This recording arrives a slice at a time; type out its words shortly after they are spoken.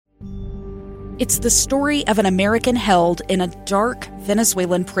It's the story of an American held in a dark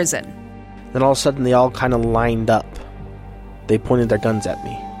Venezuelan prison. Then all of a sudden they all kind of lined up. They pointed their guns at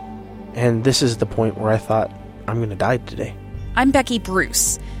me. And this is the point where I thought, I'm going to die today. I'm Becky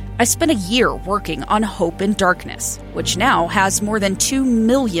Bruce. I spent a year working on Hope in Darkness, which now has more than 2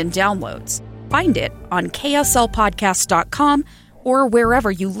 million downloads. Find it on kslpodcast.com or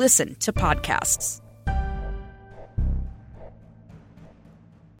wherever you listen to podcasts.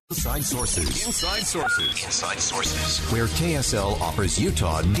 Inside Sources. Inside Sources. Inside Sources. Where KSL offers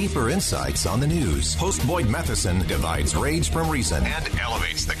Utah deeper insights on the news. Host Boyd Matheson divides rage from reason and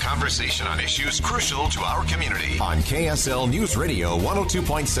elevates the conversation on issues crucial to our community. On KSL News Radio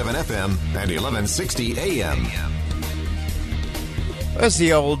 102.7 FM and 1160 AM. As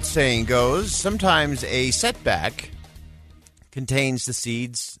the old saying goes, sometimes a setback contains the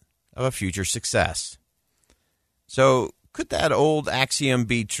seeds of a future success. So, could that old axiom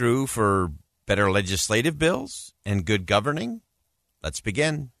be true for better legislative bills and good governing? Let's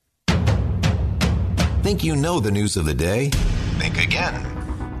begin. Think you know the news of the day? Think again.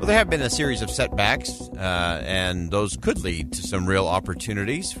 Well, there have been a series of setbacks, and those could lead to some real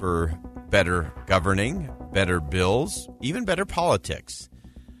opportunities for better governing, better bills, even better politics.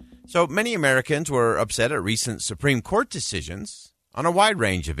 So many Americans were upset at recent Supreme Court decisions on a wide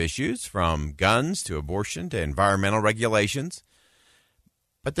range of issues, from guns to abortion to environmental regulations.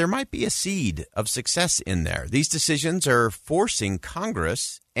 But there might be a seed of success in there. These decisions are forcing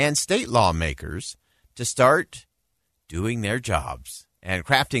Congress and state lawmakers to start doing their jobs and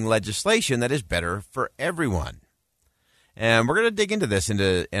crafting legislation that is better for everyone. And we're going to dig into this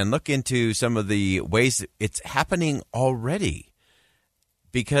and look into some of the ways that it's happening already.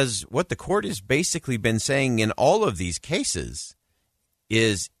 Because what the court has basically been saying in all of these cases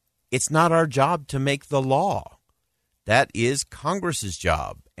is it's not our job to make the law. That is Congress's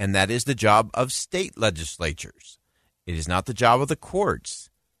job, and that is the job of state legislatures. It is not the job of the courts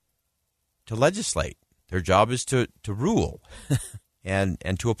to legislate. Their job is to rule and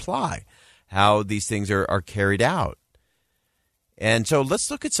to apply how these things are carried out. And so let's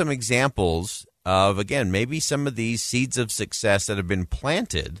look at some examples of, again, maybe some of these seeds of success that have been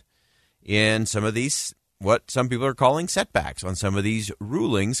planted in some of these what some people are calling setbacks on some of these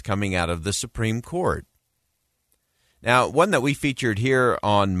rulings coming out of the Supreme Court. Now, one that we featured here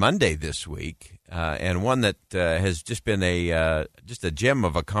on Monday this week, and one that has just been a gem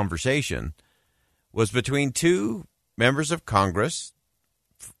of a conversation, was between two members of Congress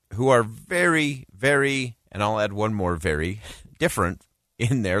who are very, very, and I'll add one more, very different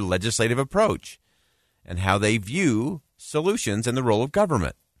in their legislative approach and how they view solutions and the role of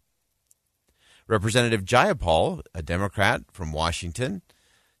government. Representative Jayapal, a Democrat from Washington,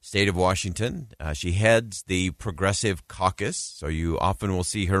 state of Washington. She heads the Progressive Caucus, so you often will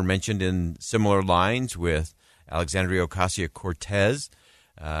see her mentioned in similar lines with Alexandria Ocasio-Cortez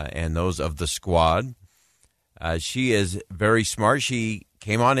and those of the Squad. She is very smart. She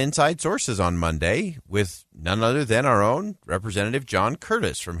came on Inside Sources on Monday with none other than our own Representative John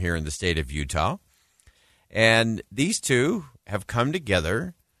Curtis from here in the state of Utah. And these two have come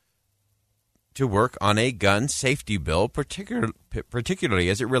together to work on a gun safety bill, particularly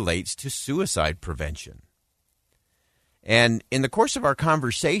as it relates to suicide prevention. And in the course of our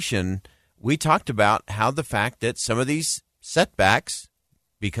conversation, we talked about how the fact that some of these setbacks,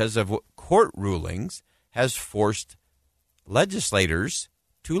 because of court rulings, has forced legislators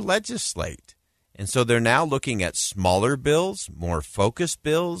to legislate. And so they're now looking at smaller bills, more focused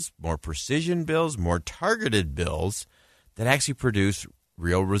bills, more precision bills, more targeted bills that actually produce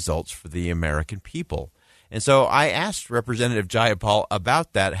real results for the American people. And so I asked Representative Jayapal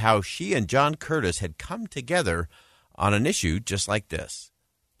about that, how she and John Curtis had come together on an issue just like this.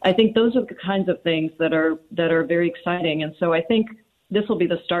 I think those are the kinds of things that are very exciting. And so I think this will be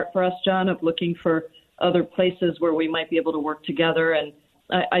the start for us, John, of looking for other places where we might be able to work together. And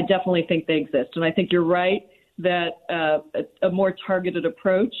I definitely think they exist. And I think you're right that a more targeted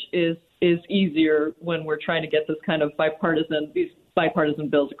approach is easier when we're trying to get this kind of bipartisan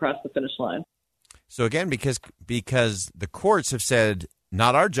bills across the finish line. So again, because the courts have said,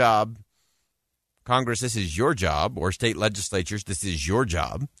 not our job, Congress, this is your job, or state legislatures, this is your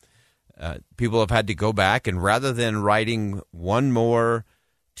job. People have had to go back, and rather than writing one more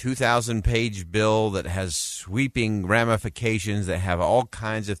 2,000-page bill that has sweeping ramifications, that have all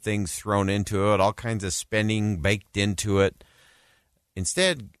kinds of things thrown into it, all kinds of spending baked into it,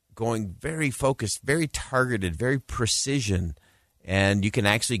 instead going very focused, very targeted, very precision, and you can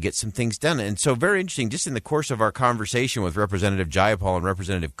actually get some things done. And so very interesting, just in the course of our conversation with Representative Jayapal and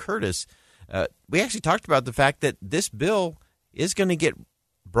Representative Curtis, we actually talked about the fact that this bill is going to get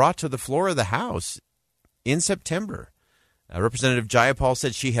brought to the floor of the House in September. Representative Jayapal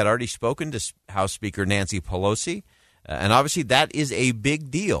said she had already spoken to House Speaker Nancy Pelosi, and obviously that is a big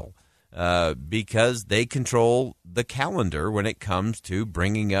deal because they control the calendar when it comes to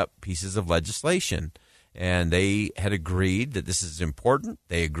bringing up pieces of legislation. And they had agreed that this is important.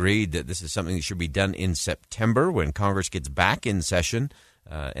 They agreed that this is something that should be done in September when Congress gets back in session.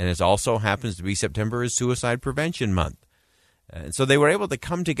 And it also happens to be September is Suicide Prevention Month. And so they were able to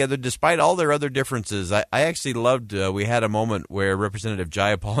come together despite all their other differences. I actually loved, we had a moment where Representative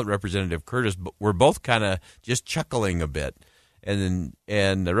Jayapal and Representative Curtis were both kind of just chuckling a bit. And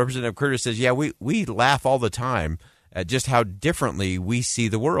Representative Curtis says, yeah, we laugh all the time at just how differently we see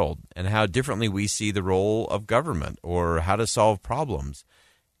the world and how differently we see the role of government or how to solve problems.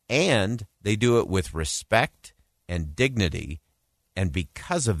 And they do it with respect and dignity. And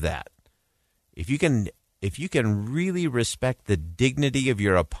because of that, if you can really respect the dignity of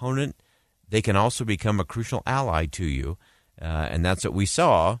your opponent, they can also become a crucial ally to you. And that's what we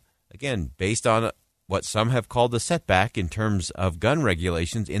saw, again, based on what some have called a setback in terms of gun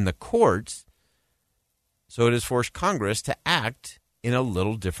regulations in the courts. So it has forced Congress to act in a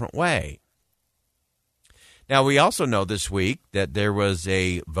little different way. Now, we also know this week that there was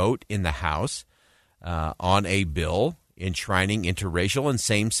a vote in the House on a bill enshrining interracial and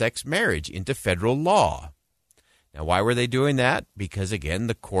same-sex marriage into federal law. Now, why were they doing that? Because, again,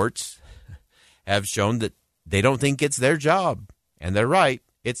 the courts have shown that they don't think it's their job. And they're right.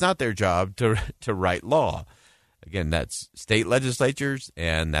 It's not their job to write law. Again, that's state legislatures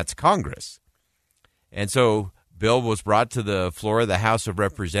and that's Congress. And so bill was brought to the floor of the House of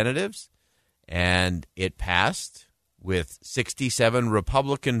Representatives, and it passed with 67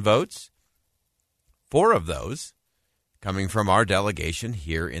 Republican votes, 4 of those coming from our delegation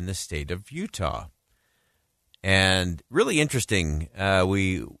here in the state of Utah. And really interesting,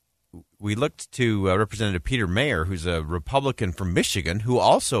 we looked to Representative Peter Mayer, who's a Republican from Michigan, who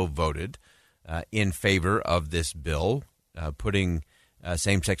also voted in favor of this bill, putting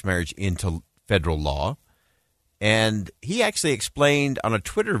same-sex marriage into federal law. And he actually explained on a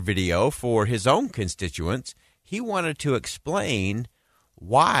Twitter video for his own constituents, he wanted to explain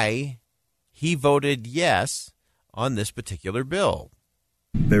why he voted yes on this particular bill.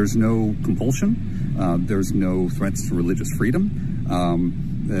 There's no compulsion. There's no threats to religious freedom.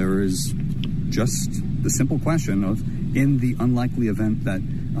 There is just the simple question of, in the unlikely event that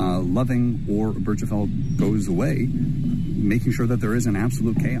Loving or Obergefell goes away, making sure that there is an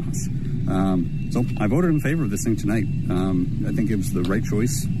absolute chaos. So I voted in favor of this thing tonight. I think it was the right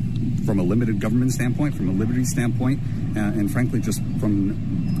choice from a limited government standpoint, from a liberty standpoint, and frankly, just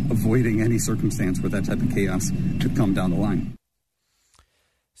from avoiding any circumstance where that type of chaos could come down the line.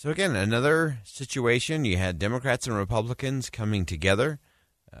 So again, another situation, you had Democrats and Republicans coming together.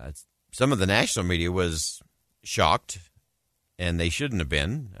 Some of the national media was shocked, and they shouldn't have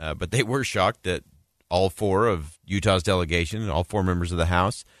been, but they were shocked that all 4 of Utah's delegation, all 4 members of the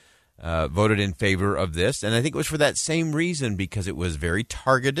House, voted in favor of this. And I think it was for that same reason, because it was very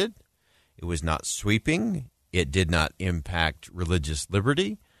targeted. It was not sweeping. It did not impact religious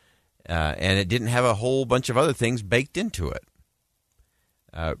liberty. And it didn't have a whole bunch of other things baked into it.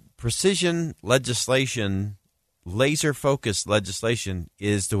 Precision legislation, laser-focused legislation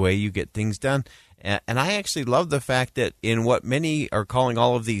is the way you get things done. And I actually love the fact that in what many are calling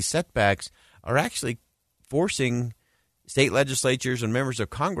all of these setbacks are actually forcing state legislatures and members of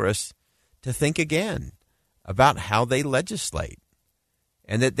Congress to think again about how they legislate,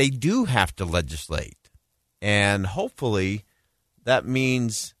 and that they do have to legislate. And hopefully that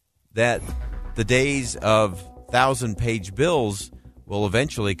means that the days of 1,000-page bills will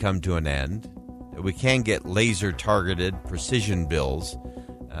eventually come to an end, that we can get laser-targeted precision bills,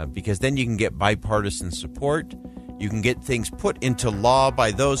 because then you can get bipartisan support. You can get things put into law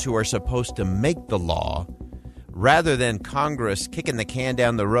by those who are supposed to make the law, rather than Congress kicking the can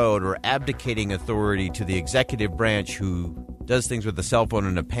down the road or abdicating authority to the executive branch, who does things with a cell phone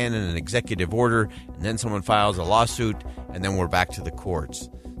and a pen and an executive order, and then someone files a lawsuit, and then we're back to the courts.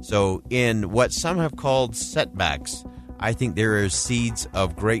 So in what some have called setbacks, I think there are seeds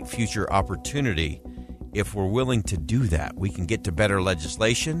of great future opportunity. If we're willing to do that, we can get to better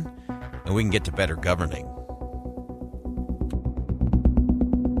legislation, and we can get to better governing.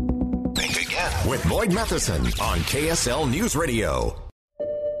 Think Again with Boyd Matheson on KSL News Radio.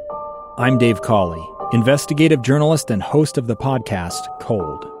 I'm Dave Cawley, investigative journalist and host of the podcast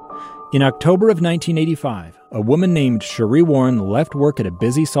Cold. In October of 1985, a woman named Cherie Warren left work at a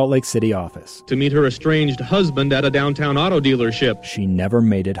busy Salt Lake City office to meet her estranged husband at a downtown auto dealership. She never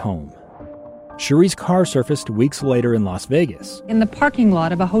made it home. Cherie's car surfaced weeks later in Las Vegas. In the parking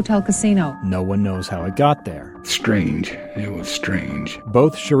lot of a hotel casino. No one knows how it got there. Strange. It was strange.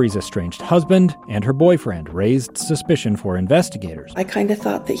 Both Cherie's estranged husband and her boyfriend raised suspicion for investigators. I kind of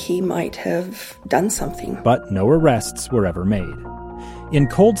thought that he might have done something. But no arrests were ever made. In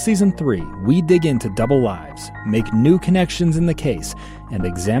Cold Season 3, we dig into double lives, make new connections in the case, and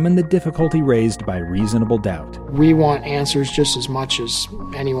examine the difficulty raised by reasonable doubt. We want answers just as much as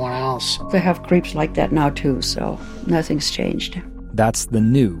anyone else. They have creeps like that now too, so nothing's changed. That's the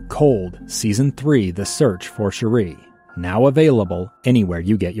new Cold Season 3, The Search for Cherie. Now available anywhere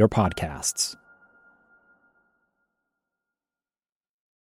you get your podcasts.